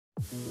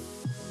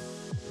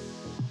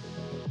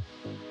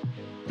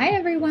Hi,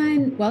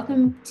 everyone.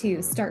 Welcome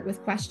to Start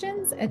with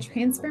Questions, a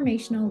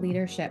transformational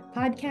leadership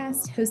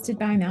podcast hosted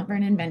by Mount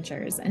Vernon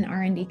Ventures, an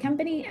R&D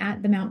company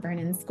at the Mount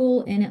Vernon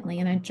School in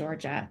Atlanta,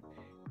 Georgia.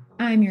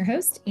 I'm your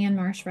host, Ann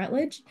Marsh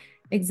Rutledge,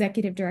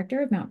 Executive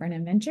Director of Mount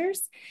Vernon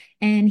Ventures.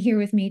 And here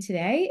with me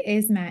today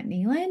is Matt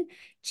Nealon,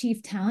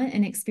 Chief Talent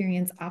and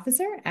Experience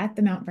Officer at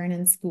the Mount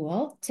Vernon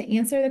School, to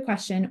answer the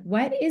question,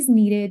 what is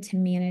needed to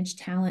manage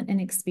talent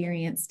and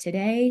experience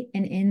today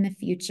and in the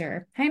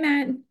future? Hi,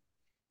 Matt.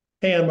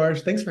 Hey, Ann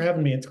Marsh, thanks for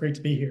having me. It's great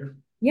to be here.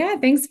 Yeah,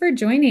 thanks for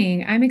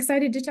joining. I'm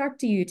excited to talk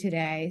to you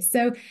today.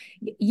 So,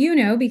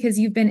 because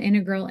you've been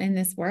integral in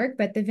this work,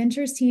 but the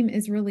Ventures team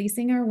is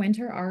releasing our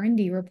winter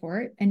R&D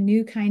report, a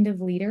new kind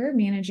of leader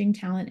managing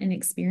talent and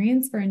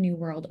experience for a new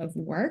world of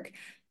work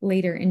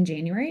later in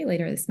January,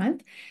 later this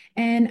month.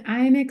 And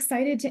I'm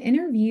excited to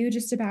interview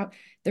just about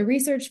the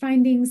research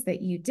findings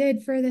that you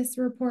did for this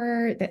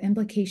report, the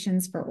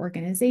implications for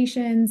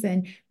organizations,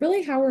 and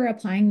really how we're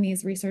applying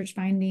these research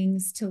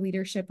findings to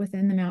leadership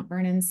within the Mount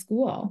Vernon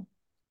School.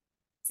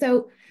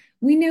 So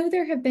we know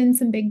there have been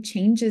some big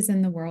changes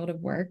in the world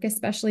of work,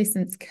 especially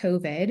since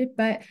COVID,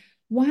 but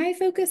why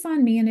focus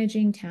on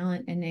managing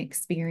talent and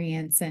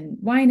experience, and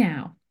why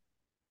now?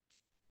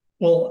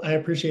 Well, I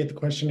appreciate the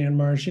question, Ann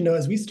Marsh.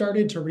 As we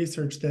started to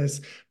research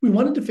this, we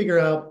wanted to figure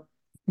out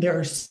there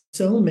are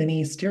so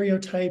many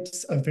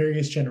stereotypes of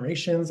various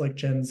generations, like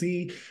Gen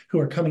Z, who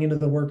are coming into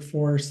the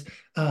workforce.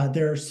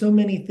 There are so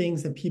many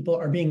things that people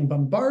are being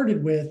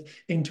bombarded with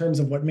in terms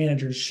of what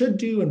managers should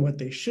do and what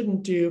they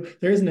shouldn't do.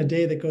 There isn't a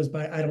day that goes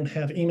by I don't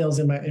have emails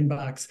in my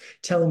inbox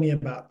telling me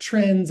about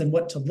trends and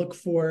what to look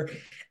for.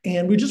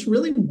 And we just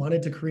really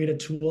wanted to create a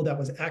tool that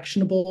was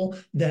actionable,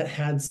 that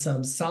had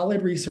some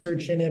solid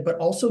research in it, but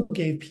also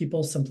gave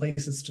people some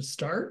places to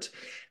start.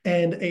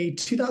 And a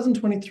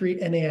 2023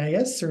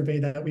 NAIS survey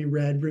that we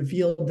read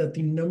revealed that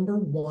the number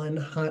one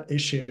hot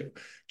issue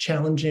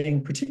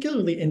challenging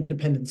particularly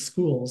independent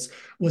schools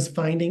was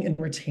finding and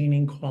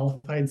retaining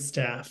qualified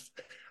staff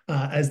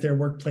as their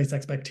workplace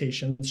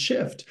expectations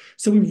shift.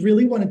 So we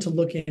really wanted to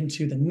look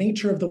into the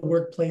nature of the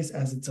workplace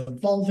as it's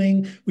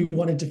evolving. We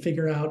wanted to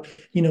figure out,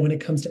 when it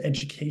comes to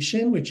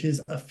education, which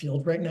is a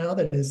field right now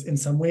that is in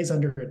some ways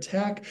under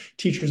attack,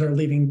 teachers are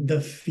leaving the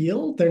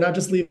field. They're not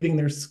just leaving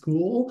their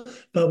school,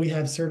 but we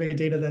have survey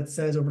data that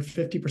says over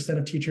 50%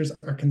 of teachers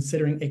are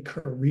considering a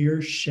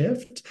career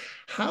shift.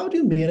 How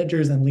do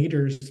managers and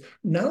leaders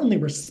not only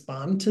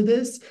respond to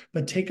this,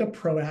 but take a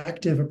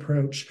proactive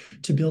approach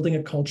to building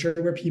a culture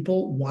where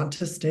people want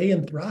to stay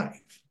and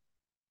thrive?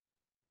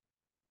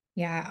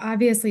 Yeah,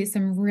 obviously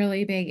some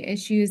really big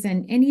issues,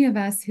 and any of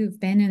us who've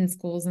been in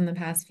schools in the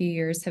past few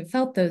years have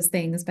felt those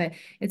things, but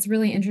it's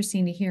really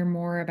interesting to hear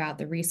more about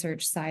the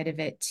research side of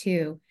it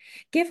too.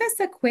 Give us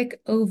a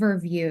quick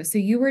overview. So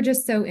you were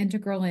just so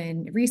integral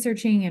in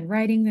researching and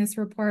writing this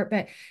report,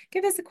 but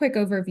give us a quick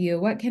overview.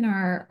 What can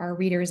our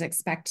readers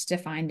expect to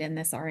find in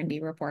this R&D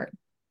report?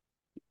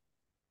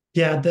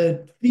 Yeah,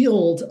 the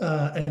field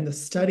and the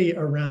study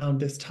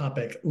around this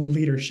topic,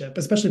 leadership,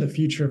 especially the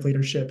future of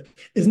leadership,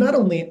 is not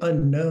only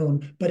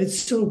unknown, but it's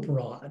so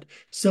broad.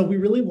 So we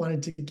really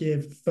wanted to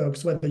give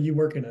folks, whether you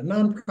work in a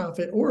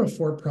nonprofit or a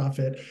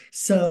for-profit,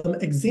 some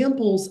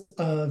examples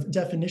of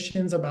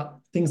definitions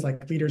about things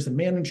like leaders and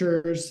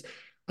managers,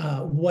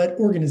 what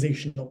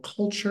organizational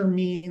culture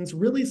means,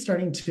 really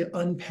starting to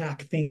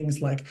unpack things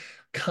like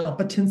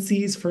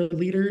competencies for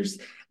leaders,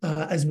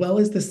 as well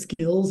as the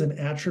skills and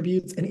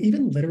attributes and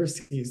even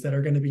literacies that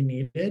are going to be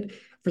needed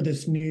for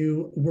this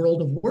new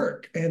world of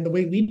work. And the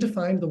way we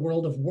defined the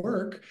world of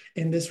work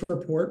in this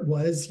report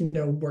was,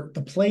 work,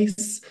 the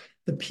place,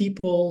 the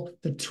people,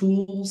 the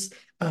tools,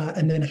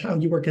 and then how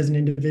you work as an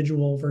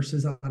individual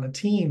versus on a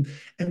team.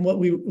 And what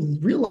we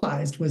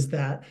realized was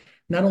that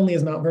not only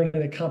is Mount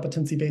Vernon a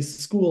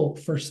competency-based school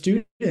for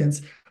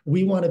students,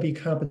 we want to be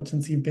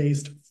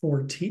competency-based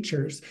for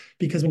teachers,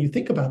 because when you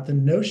think about the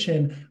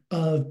notion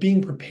of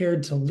being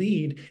prepared to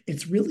lead,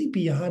 it's really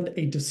beyond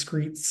a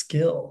discrete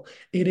skill.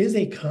 It is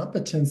a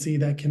competency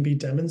that can be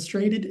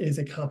demonstrated, it is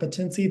a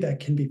competency that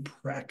can be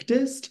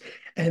practiced.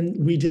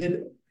 And we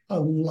did a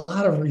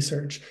lot of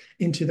research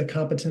into the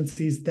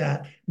competencies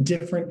that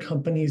different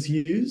companies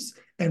use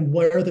and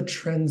where the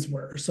trends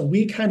were. So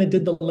we kind of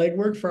did the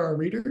legwork for our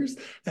readers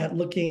at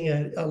looking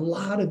at a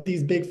lot of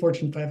these big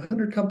Fortune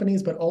 500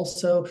 companies, but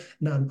also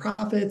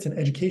nonprofits and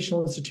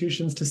educational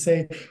institutions to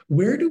say,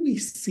 where do we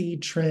see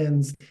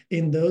trends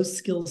in those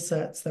skill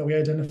sets that we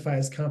identify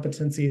as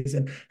competencies,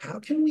 and how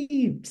can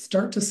we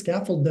start to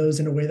scaffold those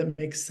in a way that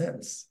makes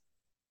sense?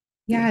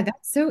 Yeah,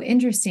 that's so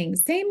interesting.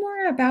 Say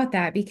more about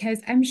that, because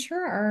I'm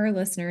sure our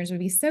listeners would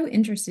be so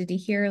interested to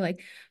hear,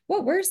 like,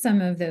 what were some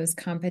of those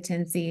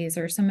competencies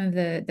or some of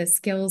the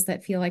skills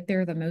that feel like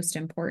they're the most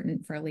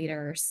important for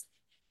leaders?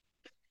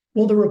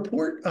 Well, the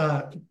report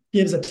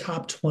gives a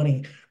top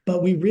 20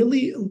 But we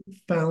really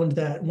found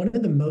that one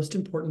of the most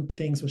important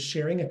things was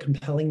sharing a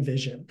compelling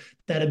vision,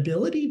 that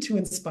ability to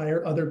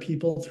inspire other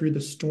people through the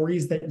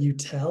stories that you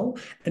tell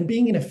and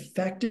being an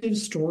effective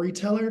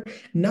storyteller,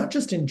 not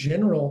just in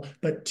general,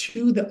 but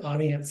to the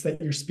audience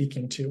that you're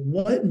speaking to.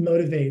 What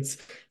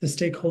motivates the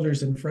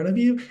stakeholders in front of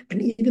you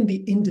and even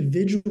the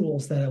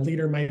individuals that a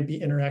leader might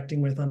be interacting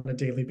with on a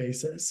daily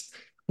basis.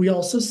 We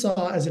also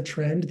saw as a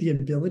trend the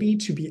ability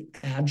to be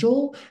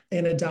agile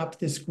and adopt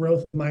this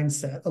growth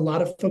mindset. A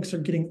lot of folks are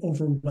getting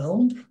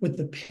overwhelmed with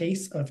the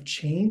pace of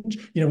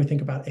change. We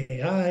think about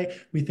AI,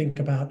 we think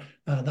about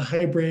the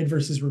hybrid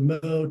versus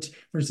remote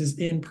versus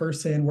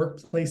in-person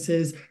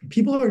workplaces.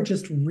 People are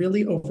just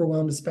really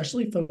overwhelmed,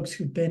 especially folks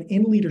who've been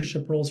in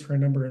leadership roles for a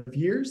number of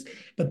years.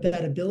 But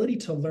that ability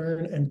to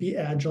learn and be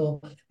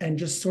agile and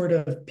just sort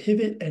of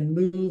pivot and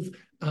move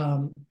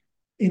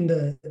in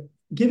the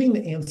giving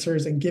the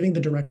answers and giving the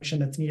direction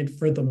that's needed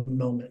for the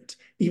moment,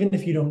 even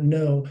if you don't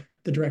know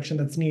the direction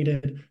that's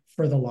needed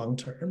for the long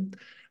term.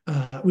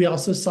 We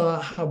also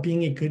saw how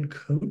being a good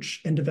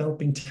coach and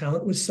developing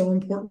talent was so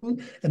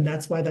important. And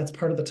that's why that's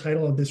part of the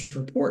title of this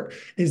report,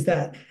 is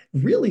that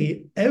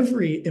really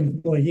every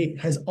employee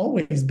has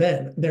always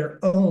been their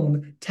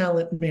own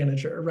talent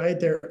manager, right?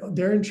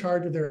 They're in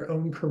charge of their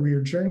own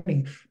career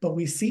journey. But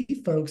we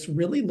see folks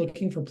really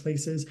looking for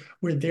places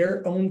where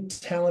their own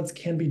talents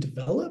can be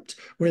developed,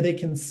 where they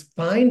can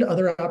find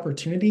other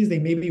opportunities they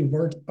maybe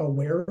weren't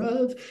aware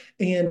of,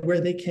 and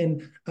where they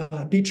can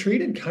be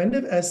treated kind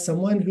of as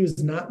someone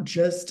who's not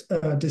just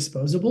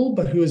disposable,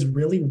 but who is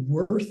really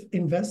worth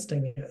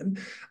investing in.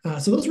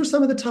 So those were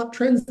some of the top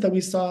trends that we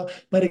saw.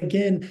 But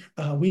again,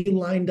 we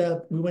lined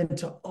up, we went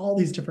to all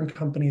these different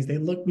companies.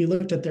 We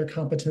looked at their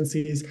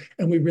competencies,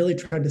 and we really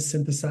tried to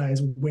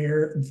synthesize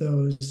where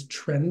those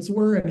trends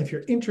were. And if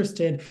you're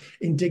interested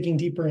in digging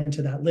deeper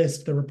into that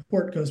list, the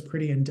report goes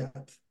pretty in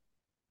depth.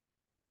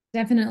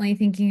 Definitely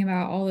thinking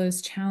about all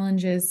those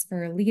challenges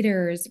for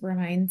leaders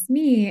reminds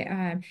me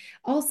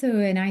also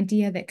an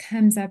idea that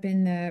comes up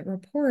in the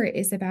report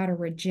is about a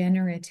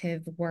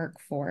regenerative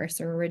workforce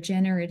or a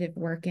regenerative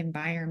work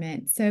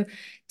environment. So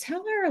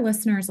tell our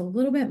listeners a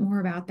little bit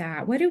more about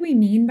that. What do we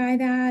mean by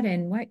that,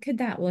 and what could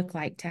that look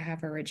like to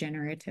have a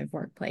regenerative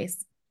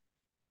workplace?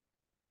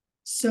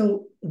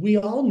 So we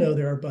all know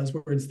there are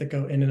buzzwords that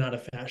go in and out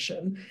of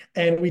fashion,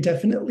 and we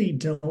definitely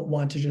don't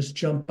want to just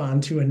jump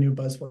onto a new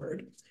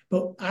buzzword.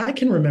 But I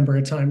can remember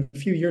a time a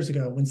few years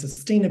ago when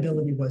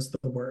sustainability was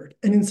the word.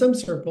 And in some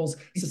circles,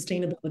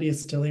 sustainability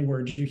is still a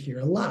word you hear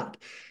a lot.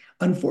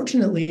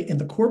 Unfortunately, in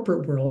the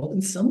corporate world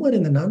and somewhat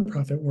in the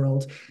nonprofit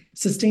world,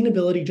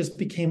 sustainability just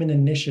became an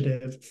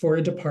initiative for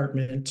a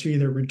department to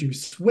either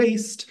reduce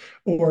waste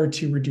or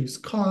to reduce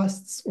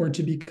costs or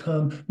to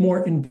become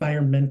more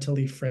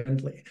environmentally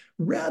friendly,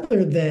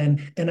 rather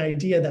than an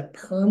idea that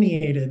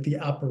permeated the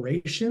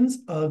operations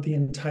of the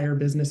entire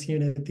business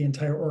unit, the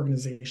entire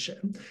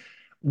organization.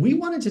 We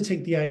wanted to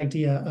take the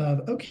idea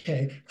of,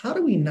 okay, how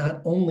do we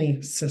not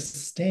only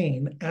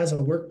sustain as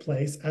a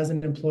workplace, as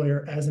an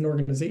employer, as an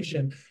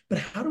organization, but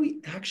how do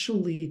we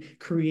actually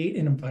create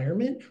an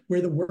environment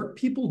where the work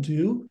people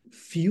do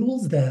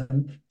fuels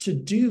them to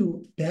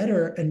do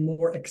better and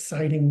more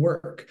exciting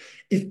work?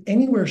 If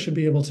anywhere should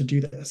be able to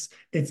do this,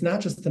 it's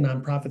not just the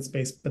nonprofit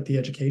space, but the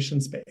education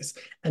space.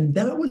 And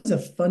that was a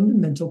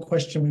fundamental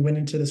question we went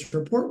into this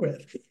report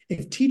with.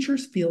 If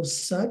teachers feel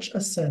such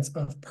a sense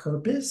of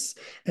purpose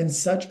and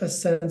such a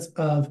sense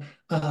of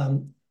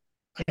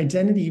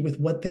identity with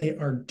what they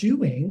are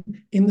doing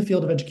in the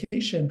field of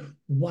education,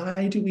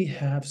 why do we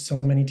have so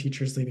many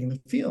teachers leaving the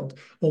field?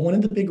 Well, one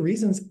of the big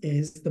reasons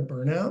is the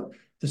burnout,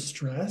 the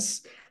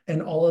stress,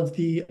 and all of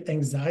the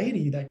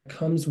anxiety that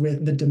comes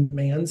with the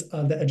demands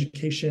of the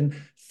education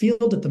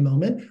field at the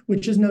moment,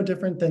 which is no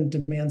different than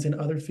demands in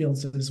other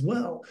fields as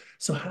well.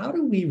 So how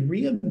do we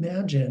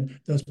reimagine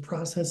those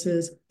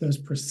processes, those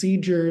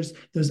procedures,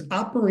 those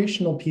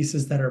operational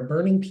pieces that are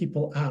burning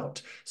people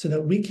out so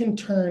that we can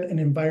turn an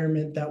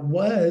environment that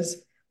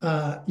was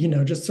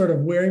just sort of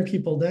wearing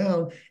people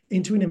down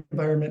into an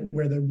environment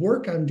where the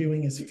work I'm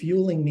doing is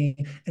fueling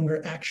me and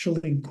we're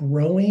actually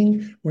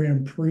growing, we're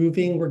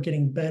improving, we're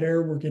getting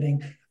better, we're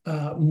getting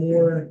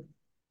more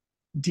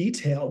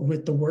detailed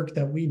with the work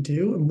that we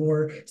do and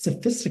more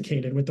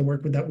sophisticated with the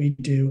work that we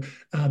do,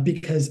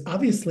 because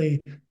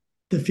obviously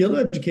the field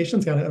of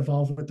education's got to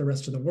evolve with the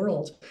rest of the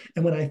world.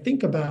 And when I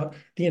think about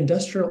the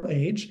industrial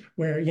age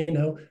where,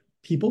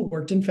 people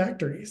worked in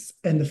factories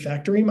and the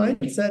factory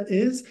mindset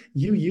is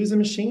you use a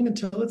machine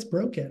until it's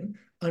broken.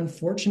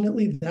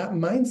 Unfortunately, that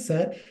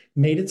mindset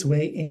made its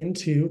way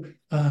into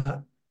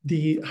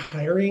the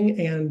hiring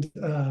and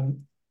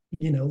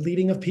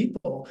leading of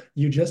people.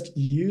 You just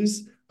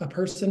use a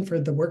person for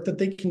the work that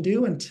they can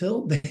do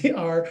until they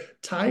are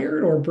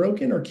tired or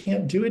broken or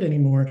can't do it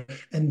anymore.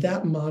 And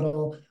that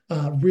model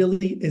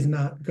really is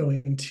not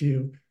going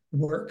to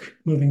work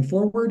moving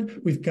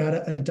forward. We've got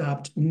to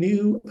adopt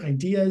new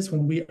ideas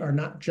when we are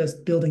not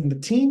just building the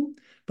team,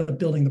 but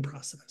building the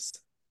process.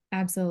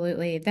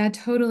 Absolutely. That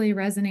totally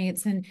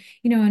resonates. And,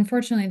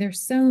 unfortunately,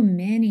 there's so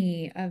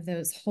many of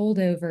those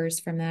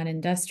holdovers from that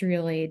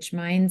industrial age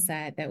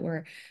mindset that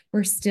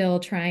we're still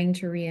trying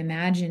to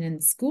reimagine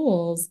in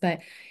schools. But,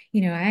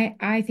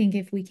 I think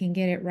if we can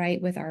get it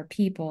right with our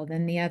people,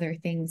 then the other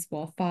things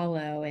will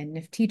follow. And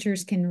if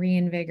teachers can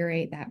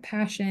reinvigorate that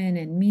passion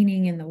and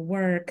meaning in the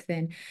work,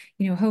 then,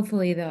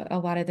 hopefully a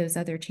lot of those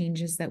other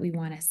changes that we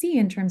want to see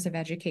in terms of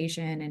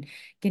education and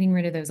getting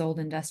rid of those old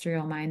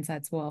industrial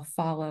mindsets will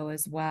follow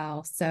as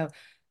well. So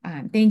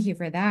thank you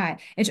for that.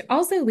 It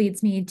also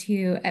leads me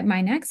to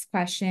my next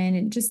question,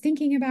 and just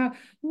thinking about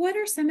what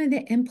are some of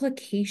the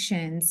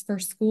implications for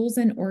schools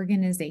and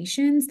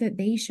organizations that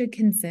they should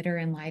consider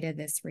in light of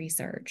this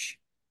research?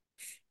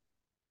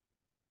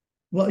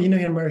 Well,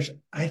 Ann Marsh,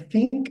 I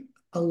think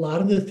a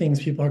lot of the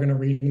things people are going to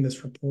read in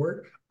this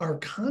report are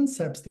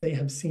concepts they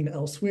have seen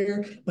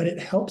elsewhere, but it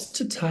helps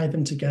to tie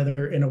them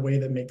together in a way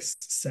that makes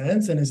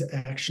sense and is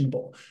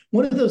actionable.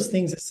 One of those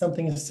things is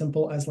something as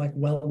simple as like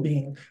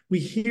well-being. We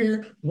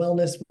hear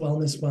wellness,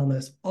 wellness,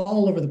 wellness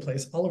all over the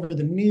place, all over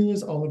the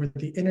news, all over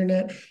the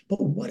internet.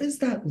 But what does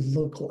that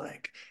look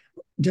like?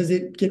 Does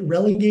it get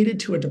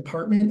relegated to a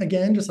department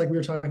again, just like we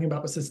were talking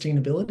about with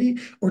sustainability,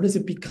 or does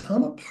it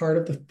become a part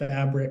of the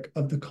fabric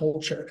of the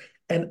culture?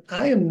 And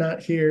I am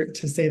not here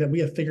to say that we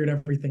have figured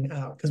everything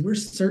out, because we're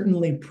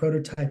certainly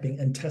prototyping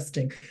and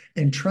testing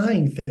and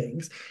trying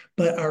things.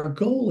 But our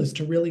goal is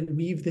to really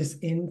weave this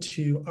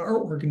into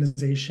our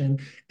organization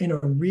in a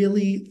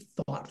really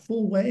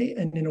thoughtful way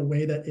and in a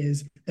way that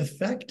is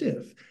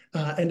effective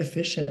and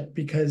efficient,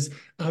 because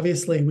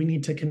obviously we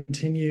need to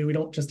continue. We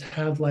don't just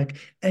have like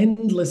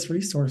endless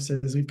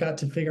resources. We've got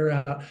to figure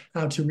out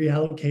how to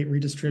reallocate,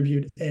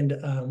 redistribute,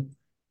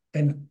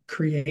 and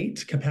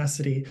create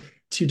capacity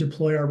to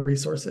deploy our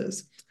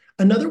resources.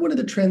 Another one of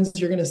the trends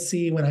you're going to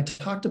see when I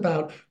talked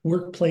about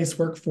workplace,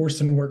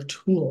 workforce, and work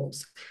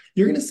tools,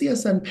 you're going to see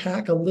us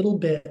unpack a little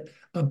bit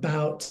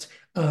about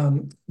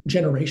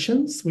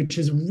generations, which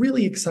is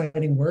really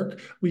exciting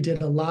work. We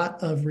did a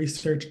lot of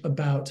research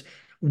about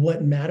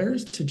what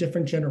matters to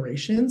different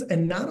generations,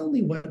 and not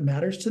only what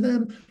matters to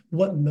them,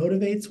 what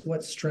motivates,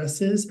 what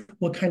stresses,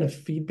 what kind of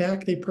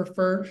feedback they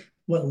prefer,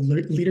 what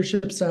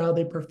leadership style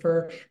they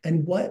prefer,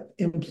 and what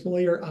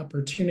employer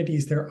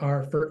opportunities there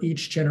are for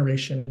each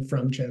generation,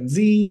 from Gen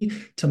Z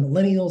to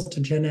millennials to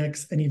Gen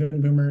X and even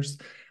boomers.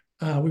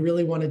 We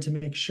really wanted to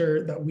make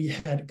sure that we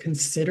had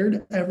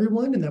considered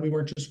everyone and that we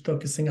weren't just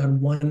focusing on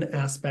one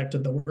aspect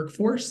of the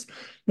workforce.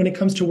 When it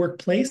comes to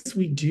workplace,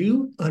 we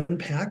do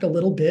unpack a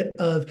little bit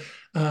of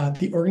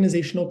the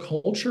organizational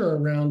culture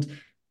around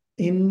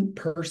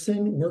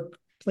in-person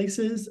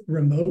workplaces,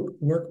 remote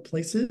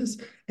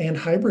workplaces, and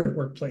hybrid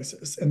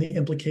workplaces, and the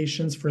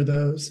implications for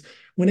those.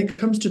 When it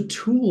comes to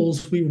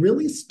tools, we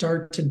really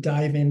start to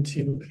dive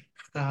into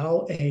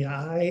how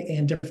AI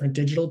and different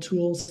digital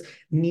tools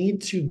need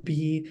to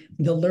be,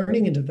 the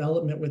learning and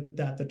development with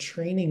that, the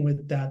training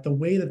with that, the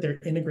way that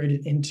they're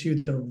integrated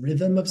into the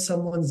rhythm of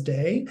someone's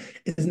day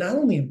is not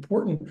only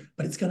important,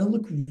 but it's going to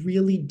look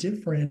really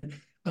different,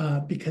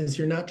 because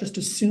you're not just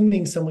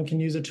assuming someone can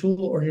use a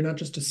tool, or you're not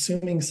just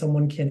assuming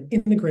someone can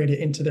integrate it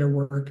into their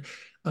work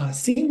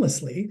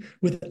seamlessly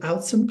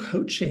without some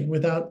coaching,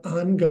 without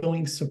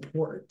ongoing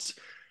support.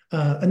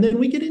 And then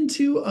we get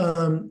into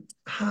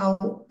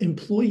how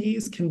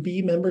employees can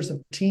be members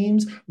of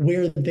teams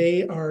where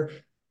they are,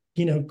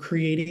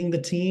 creating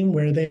the team,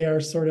 where they are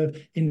sort of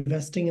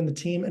investing in the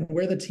team, and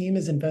where the team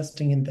is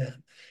investing in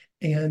them.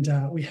 And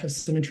we have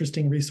some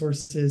interesting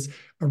resources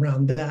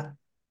around that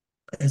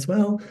as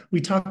well. We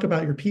talk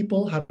about your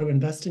people, how to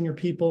invest in your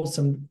people,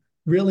 some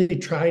really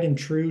tried and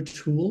true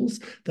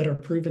tools that are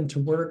proven to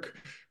work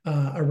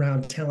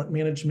around talent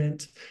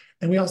management.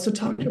 And we also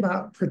talked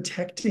about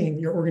protecting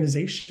your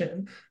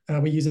organization.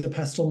 We use a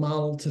pestle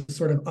model to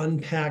sort of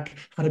unpack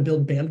how to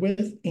build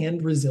bandwidth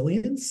and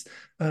resilience,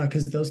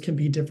 because those can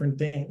be different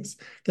things.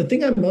 The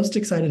thing I'm most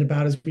excited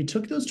about is we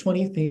took those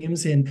 20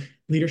 themes in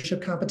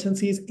leadership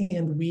competencies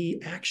and we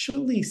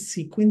actually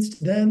sequenced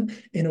them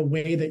in a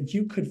way that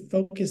you could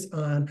focus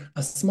on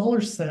a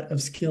smaller set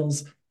of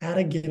skills at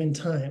a given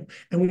time.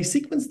 And we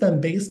sequenced them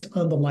based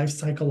on the life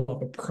cycle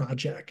of a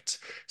project.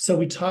 So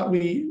we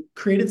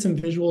created some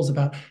visuals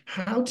about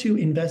how to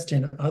invest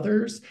in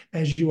others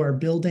as you are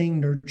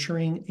building,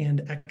 nurturing,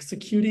 and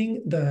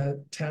executing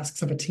the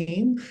tasks of a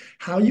team,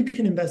 how you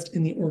can invest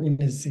in the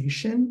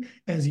organization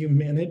as you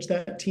manage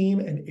that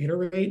team and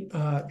iterate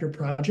your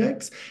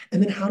projects,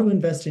 and then how to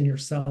invest in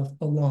yourself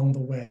along the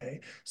way.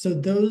 So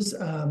those,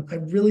 I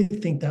really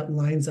think that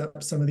lines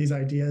up some of these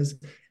ideas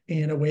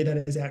in a way that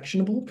is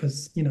actionable,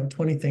 because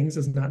 20 things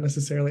is not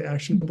necessarily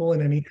actionable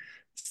in any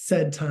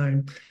said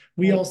time.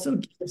 We also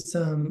give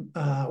some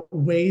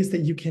ways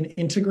that you can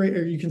integrate,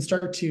 or you can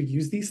start to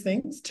use these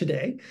things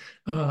today.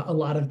 A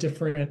lot of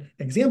different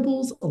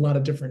examples, a lot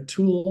of different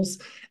tools.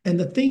 And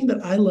the thing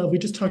that I love, we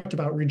just talked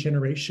about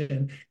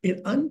regeneration.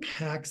 It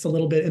unpacks a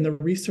little bit in the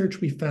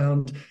research we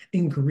found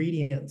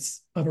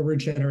ingredients of a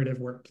regenerative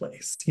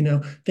workplace.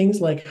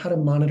 Things like how to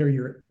monitor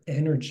your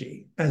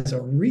energy as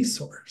a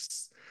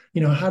resource,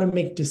 how to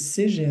make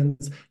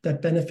decisions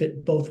that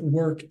benefit both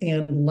work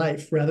and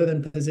life rather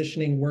than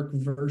positioning work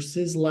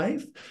versus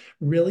life.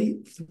 Really,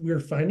 we're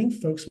finding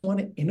folks want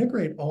to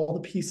integrate all the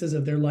pieces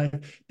of their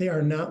life. They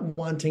are not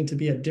wanting to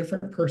be a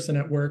different person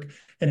at work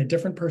and a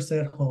different person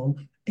at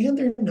home. And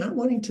they're not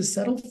wanting to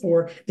settle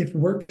for, if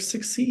work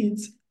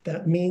succeeds,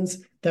 that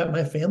means that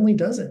my family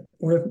doesn't.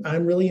 Or if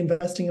I'm really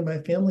investing in my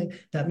family,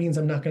 that means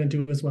I'm not going to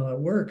do as well at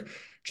work.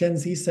 Gen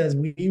Z says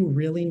we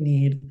really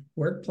need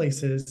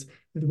workplaces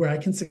where I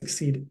can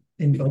succeed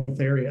in both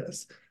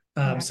areas.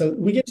 Yeah. So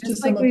we get into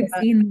Just some like of we've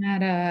that. seen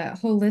that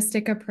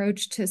holistic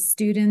approach to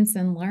students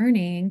and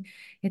learning,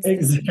 it's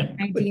the same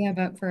Exactly. idea,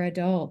 but for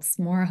adults,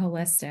 more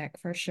holistic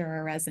for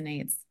sure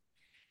resonates.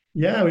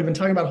 Yeah, we've been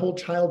talking about whole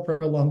child for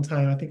a long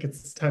time. I think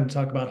it's time to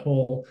talk about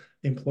whole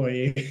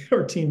employee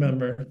or team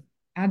member.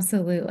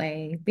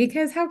 Absolutely.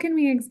 Because how can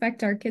we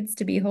expect our kids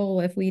to be whole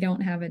if we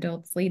don't have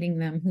adults leading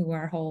them who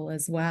are whole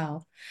as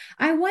well?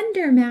 I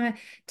wonder, Matt,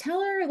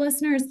 tell our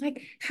listeners,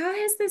 like, how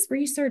has this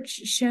research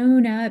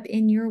shown up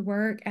in your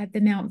work at the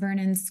Mount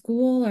Vernon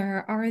School?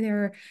 Or are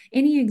there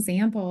any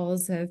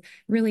examples of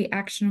really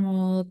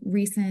actionable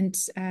recent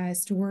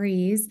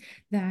stories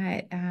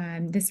that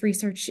this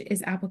research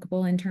is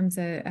applicable in terms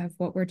of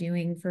what we're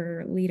doing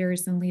for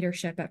leaders and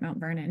leadership at Mount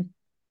Vernon?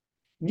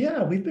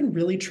 Yeah, we've been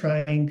really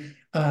trying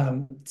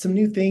some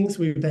new things.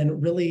 We've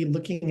been really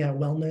looking at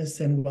wellness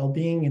and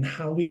well-being and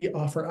how we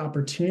offer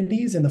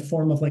opportunities in the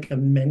form of like a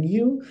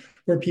menu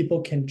where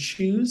people can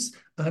choose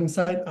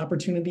on-site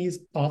opportunities,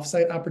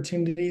 off-site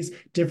opportunities,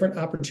 different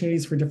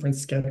opportunities for different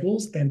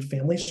schedules and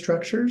family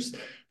structures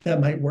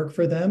that might work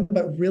for them,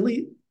 but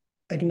really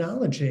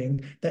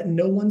acknowledging that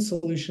no one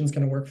solution is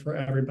going to work for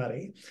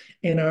everybody.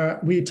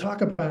 We talk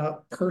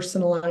about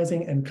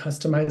personalizing and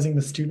customizing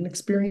the student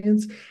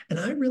experience, and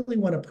I really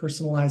want to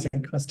personalize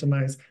and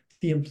customize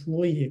the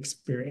employee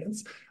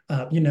experience.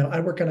 I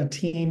work on a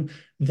team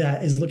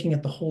that is looking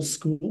at the whole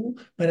school,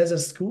 but as a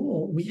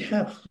school, we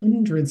have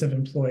hundreds of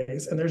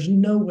employees, and there's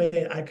no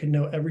way I could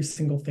know every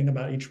single thing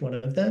about each one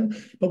of them.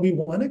 But we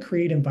want to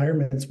create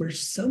environments where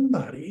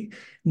somebody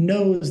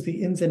knows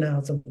the ins and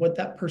outs of what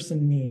that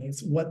person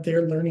needs, what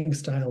their learning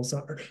styles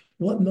are,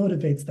 what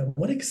motivates them,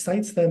 what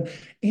excites them,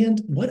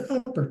 and what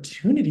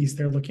opportunities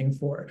they're looking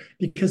for.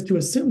 Because to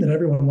assume that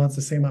everyone wants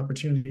the same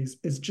opportunities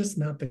is just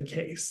not the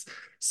case.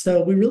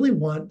 So we really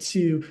want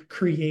to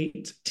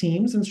create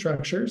teams and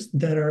structures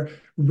that are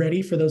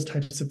ready for those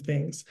types of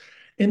things.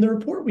 In the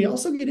report, we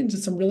also get into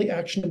some really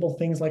actionable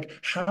things like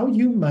how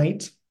you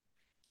might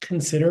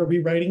consider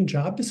rewriting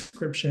job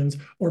descriptions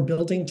or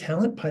building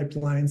talent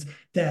pipelines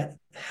that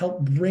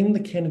help bring the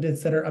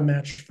candidates that are a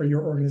match for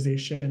your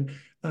organization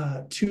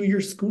to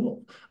your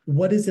school.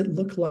 What does it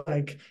look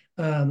like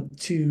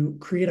to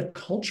create a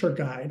culture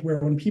guide where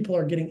when people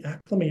are getting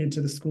acclimated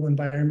to the school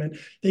environment,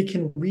 they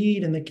can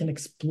read and they can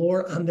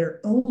explore on their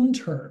own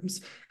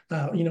terms,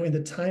 in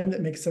the time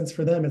that makes sense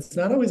for them. It's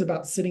not always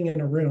about sitting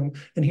in a room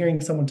and hearing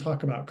someone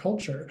talk about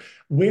culture.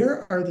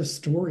 Where are the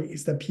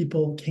stories that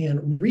people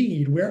can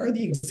read? Where are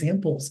the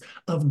examples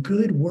of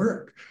good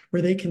work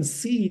where they can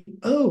see,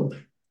 oh,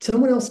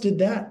 someone else did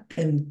that,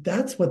 and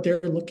that's what they're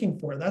looking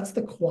for. That's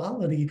the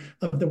quality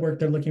of the work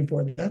they're looking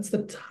for. That's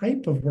the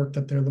type of work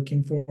that they're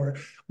looking for.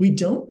 We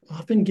don't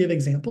often give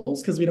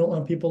examples because we don't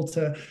want people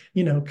to,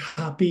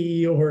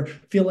 copy or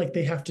feel like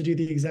they have to do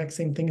the exact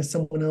same thing as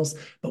someone else.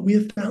 But we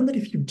have found that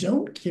if you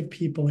don't give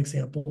people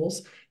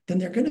examples, then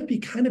they're going to be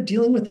kind of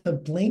dealing with a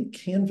blank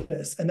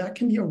canvas. And that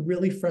can be a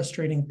really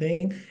frustrating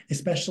thing,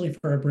 especially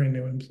for a brand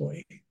new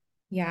employee.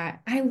 Yeah,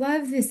 I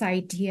love this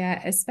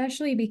idea,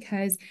 especially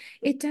because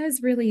it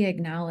does really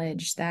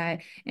acknowledge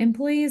that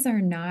employees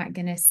are not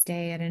going to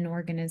stay at an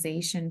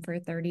organization for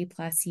 30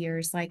 plus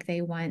years like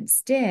they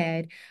once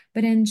did,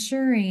 but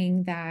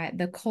ensuring that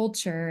the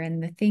culture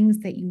and the things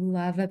that you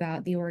love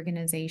about the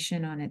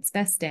organization on its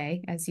best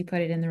day, as you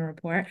put it in the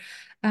report,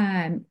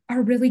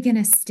 are really going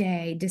to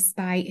stay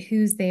despite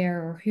who's there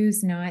or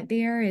who's not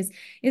there is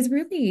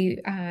really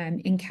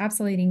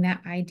encapsulating that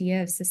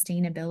idea of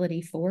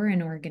sustainability for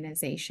an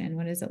organization.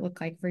 What does it look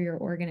like for your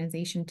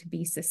organization to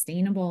be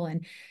sustainable,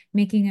 and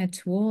making a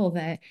tool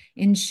that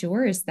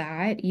ensures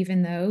that,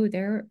 even though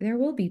there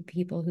will be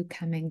people who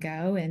come and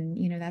go, and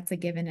that's a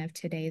given of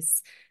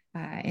today's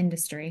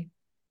industry.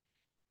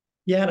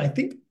 Yeah, and I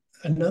think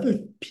another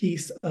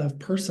piece of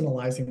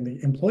personalizing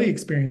the employee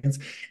experience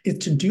is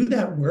to do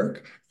that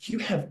work, you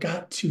have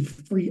got to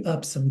free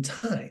up some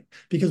time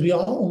because we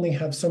all only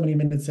have so many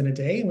minutes in a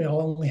day and we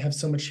all only have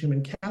so much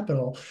human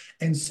capital.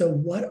 And so,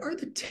 what are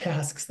the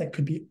tasks that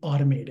could be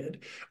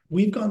automated?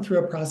 We've gone through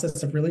a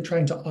process of really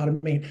trying to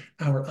automate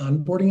our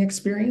onboarding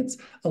experience.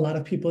 A lot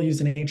of people use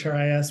an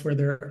HRIS where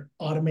they're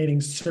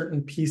automating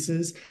certain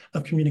pieces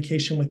of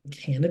communication with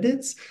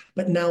candidates.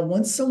 But now,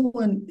 once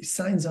someone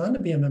signs on to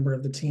be a member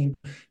of the team,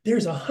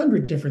 there's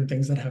 100 different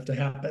things that have to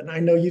happen.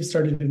 I know you've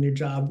started a new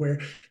job where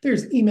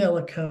there's email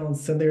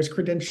accounts and there's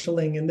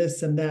credentialing and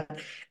this and that.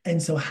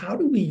 And so how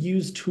do we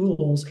use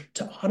tools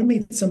to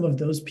automate some of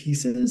those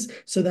pieces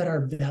so that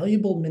our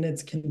valuable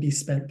minutes can be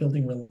spent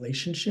building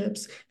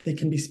relationships? They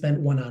can be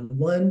spent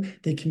one-on-one.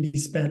 They can be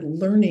spent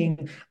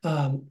learning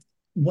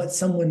what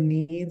someone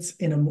needs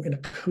in a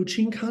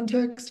coaching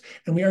context,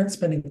 and we aren't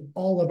spending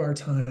all of our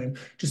time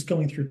just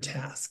going through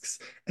tasks.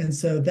 And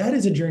so that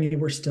is a journey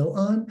we're still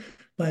on.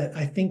 But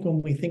I think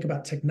when we think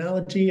about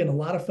technology, and a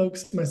lot of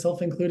folks,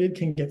 myself included,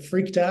 can get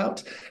freaked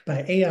out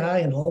by AI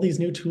and all these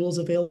new tools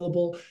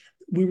available,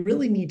 we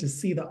really need to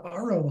see the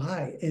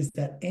ROI is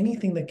that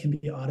anything that can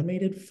be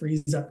automated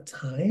frees up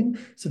time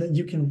so that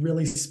you can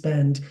really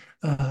spend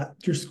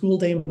your school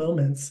day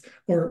moments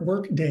or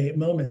work day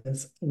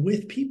moments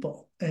with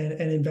people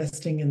and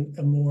investing in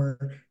a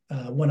more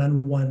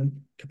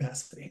one-on-one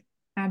capacity.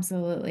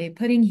 Absolutely.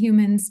 Putting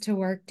humans to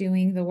work,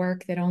 doing the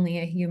work that only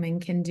a human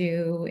can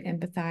do,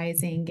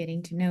 empathizing,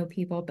 getting to know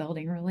people,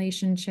 building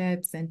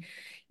relationships, and,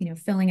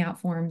 filling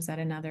out forms at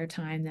another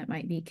time that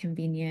might be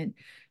convenient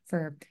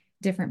for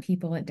different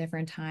people at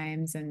different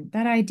times. And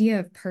that idea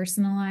of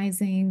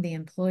personalizing the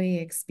employee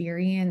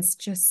experience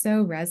just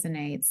so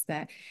resonates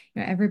that,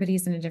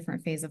 everybody's in a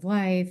different phase of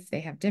life.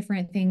 They have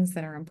different things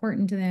that are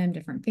important to them,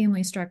 different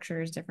family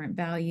structures, different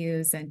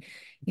values. And,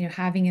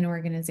 having an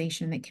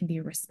organization that can be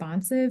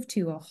responsive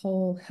to a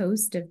whole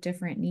host of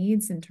different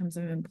needs in terms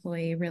of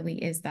employee really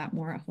is that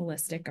more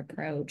holistic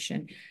approach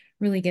and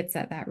really gets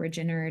at that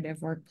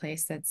regenerative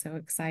workplace that's so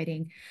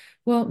exciting.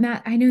 Well,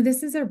 Matt, I know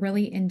this is a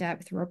really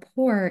in-depth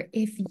report.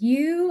 If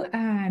you,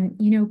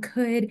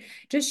 could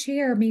just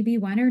share maybe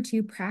one or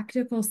two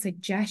practical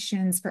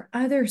suggestions for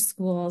other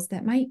schools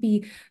that might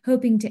be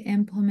hoping to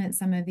implement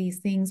some of these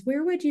things,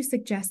 where would you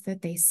suggest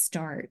that they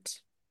start?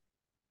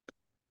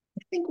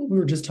 I think what we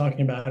were just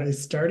talking about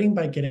is starting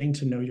by getting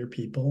to know your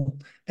people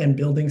and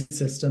building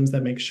systems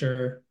that make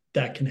sure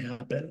that can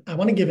happen. I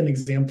want to give an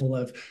example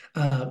of,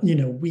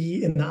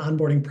 we in the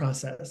onboarding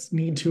process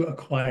need to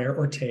acquire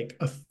or take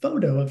a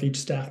photo of each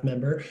staff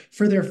member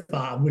for their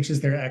fob, which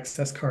is their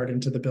access card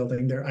into the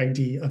building, their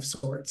ID of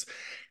sorts.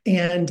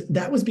 And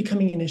that was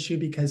becoming an issue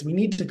because we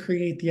need to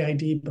create the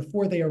ID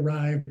before they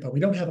arrive, but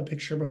we don't have a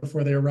picture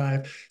before they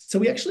arrive. So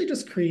we actually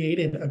just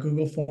created a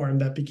Google form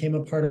that became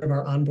a part of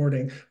our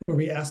onboarding where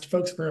we asked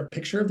folks for a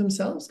picture of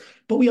themselves,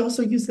 but we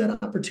also used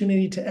that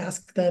opportunity to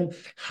ask them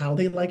how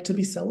they like to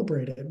be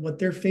celebrated, what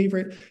their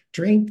favorite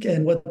drink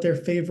and what their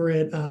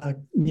favorite,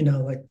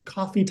 like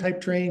coffee type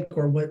drink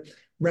or what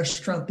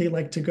restaurant they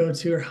like to go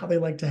to or how they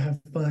like to have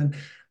fun.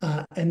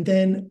 And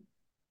then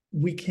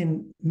we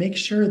can make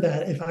sure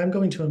that if I'm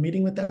going to a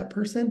meeting with that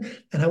person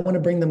and I want to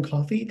bring them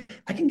coffee,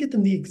 I can get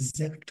them the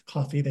exact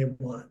coffee they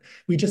want.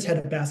 We just had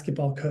a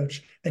basketball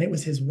coach and it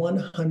was his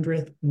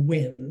 100th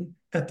win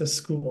at the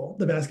school.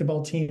 The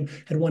basketball team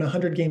had won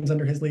 100 games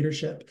under his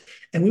leadership.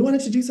 And we wanted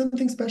to do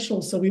something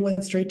special. So we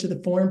went straight to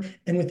the form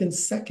and within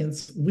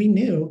seconds, we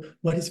knew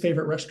what his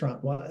favorite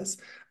restaurant was.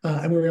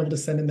 And we were able to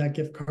send him that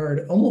gift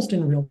card almost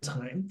in real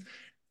time.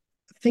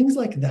 Things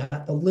like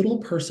that, the little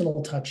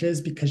personal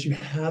touches, because you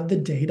have the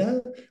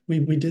data. We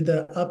did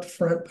the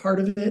upfront part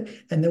of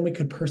it, and then we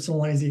could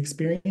personalize the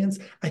experience.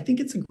 I think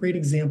it's a great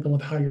example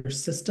of how your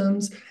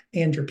systems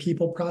and your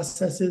people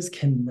processes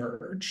can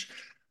merge.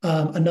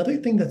 Another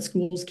thing that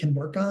schools can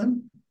work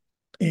on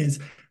is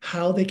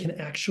how they can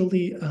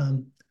actually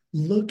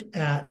look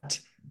at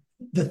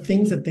the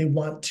things that they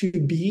want to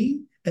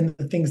be and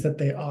the things that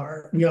they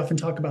are. We often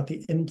talk about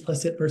the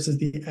implicit versus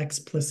the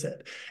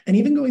explicit. And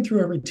even going through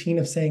a routine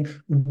of saying,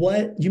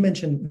 what you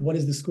mentioned, what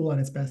is the school on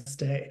its best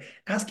day?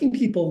 Asking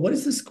people, what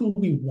is the school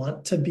we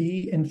want to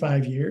be in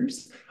 5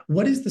 years?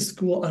 What is the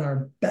school on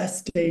our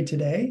best day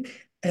today?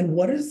 And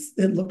what does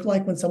it look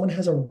like when someone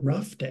has a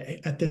rough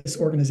day at this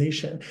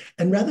organization?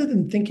 And rather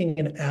than thinking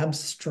in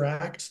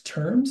abstract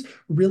terms,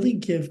 really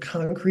give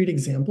concrete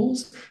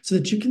examples so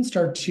that you can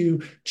start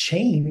to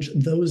change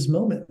those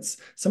moments.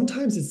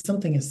 Sometimes it's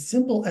something as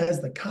simple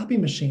as the copy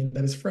machine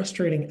that is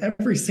frustrating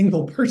every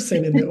single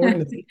person in the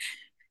organization,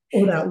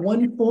 or that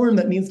one form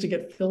that needs to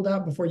get filled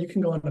out before you can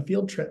go on a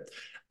field trip.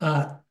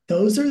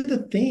 Those are the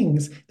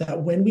things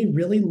that when we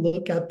really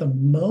look at the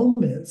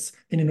moments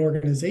in an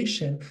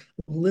organization,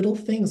 little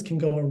things can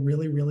go a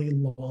really, really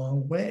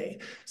long way.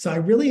 So I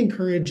really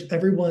encourage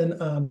everyone,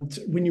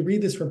 when you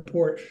read this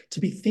report, to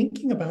be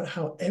thinking about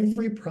how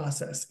every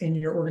process in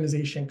your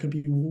organization could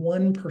be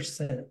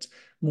 1%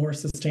 more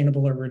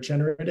sustainable or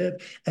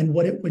regenerative, and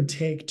what it would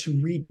take to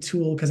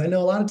retool. Because I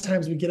know a lot of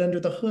times we get under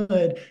the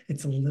hood,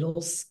 it's a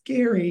little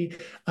scary,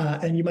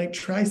 and you might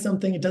try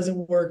something, it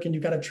doesn't work, and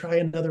you got to try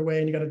another way,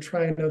 and you got to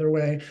try another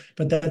way.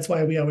 But that's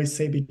why we always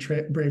say be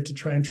brave to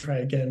try and try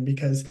again,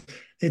 because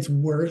it's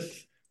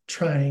worth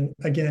trying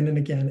again and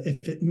again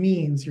if it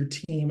means your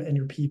team and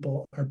your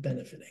people are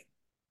benefiting.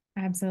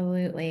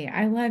 Absolutely.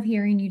 I love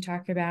hearing you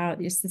talk about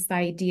just this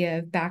idea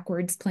of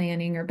backwards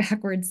planning or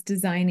backwards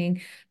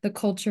designing the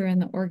culture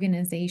and the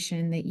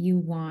organization that you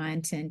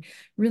want, and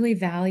really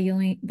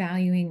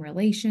valuing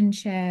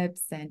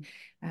relationships and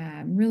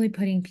really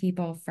putting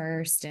people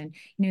first. And,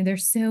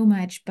 there's so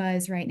much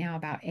buzz right now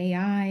about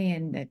AI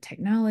and the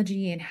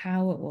technology and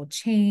how it will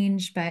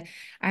change. But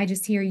I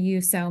just hear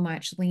you so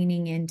much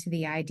leaning into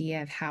the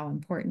idea of how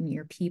important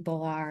your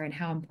people are and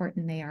how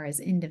important they are as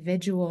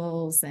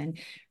individuals, and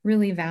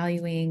really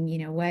valuing,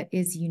 what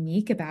is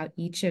unique about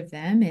each of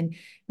them, and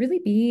really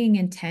being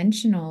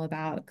intentional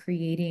about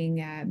creating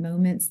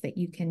moments that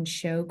you can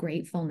show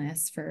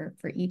gratefulness for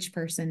each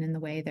person in the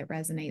way that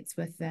resonates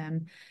with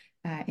them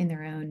in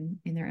their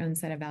own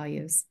set of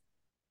values.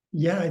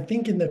 Yeah, I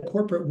think in the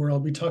corporate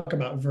world, we talk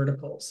about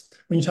verticals.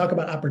 When you talk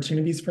about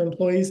opportunities for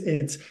employees,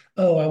 it's,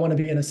 oh, I want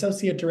to be an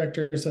associate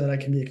director so that I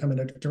can become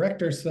a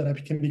director, so that I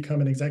can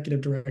become an executive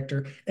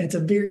director. And it's a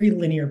very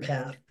linear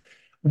path.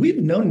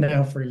 We've known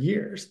now for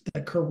years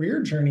that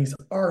career journeys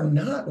are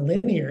not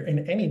linear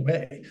in any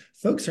way.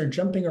 Folks are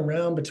jumping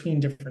around between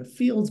different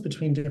fields,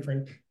 between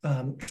different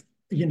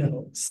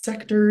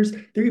sectors.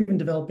 They're even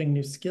developing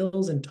new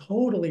skills and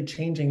totally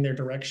changing their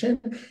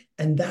direction.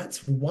 And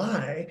that's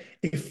why,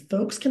 if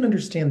folks can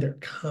understand their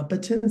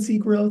competency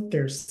growth,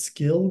 their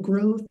skill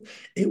growth,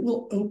 it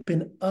will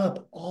open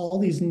up all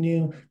these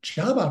new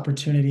job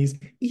opportunities,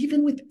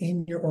 even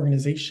within your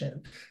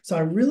organization. So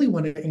I really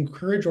want to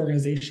encourage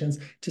organizations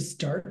to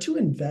start to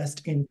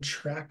invest in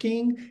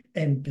tracking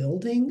and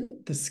building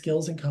the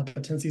skills and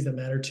competencies that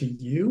matter to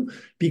you,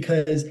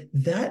 because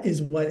that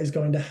is what is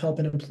going to help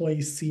an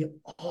employee see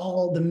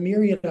all the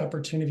myriad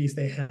opportunities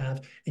they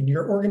have in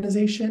your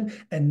organization,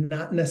 and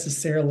not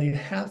necessarily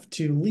have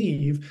to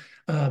leave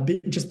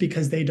just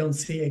because they don't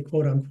see a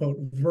quote unquote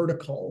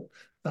vertical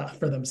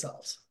for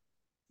themselves.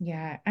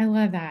 Yeah, I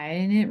love that.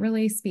 And it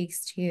really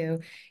speaks to,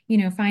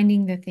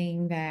 finding the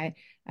thing that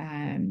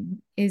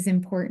is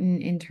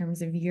important in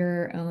terms of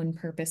your own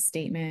purpose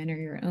statement or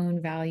your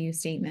own value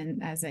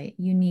statement as a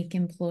unique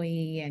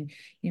employee, and,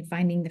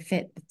 finding the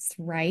fit that's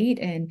right.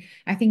 And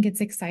I think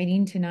it's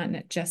exciting to not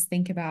just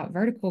think about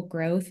vertical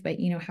growth, but,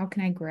 how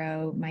can I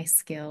grow my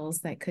skills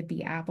that could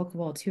be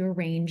applicable to a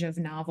range of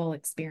novel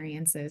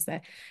experiences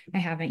that I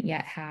haven't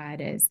yet had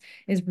is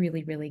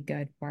really, really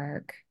good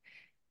work.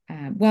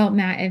 Well,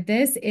 Matt, if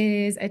this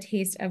is a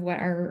taste of what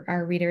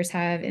our readers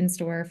have in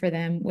store for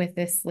them with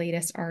this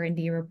latest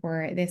R&D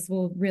report, this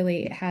will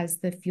really has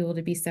the fuel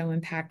to be so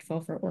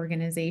impactful for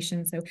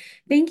organizations. So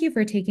thank you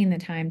for taking the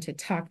time to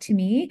talk to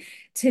me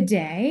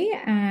today.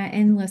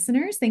 And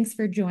listeners, thanks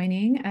for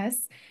joining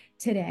us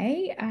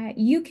today.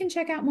 You can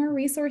check out more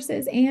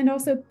resources and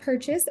also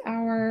purchase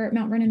our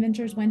Mount Vernon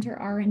Ventures Winter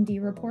R&D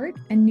report,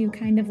 A New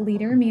Kind of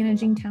Leader,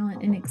 Managing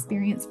Talent and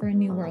Experience for a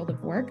New World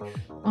of Work,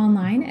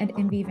 online at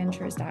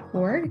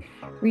mvventures.org.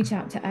 Reach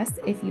out to us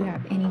if you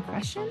have any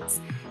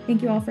questions.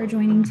 Thank you all for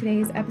joining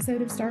today's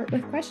episode of Start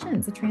with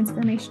Questions, a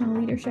transformational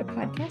leadership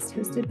podcast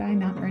hosted by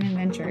Mount Vernon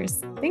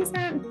Ventures. Thanks,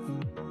 Matt.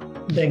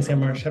 Thanks, Ann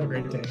Marsh. Have a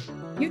great day.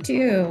 You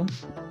too.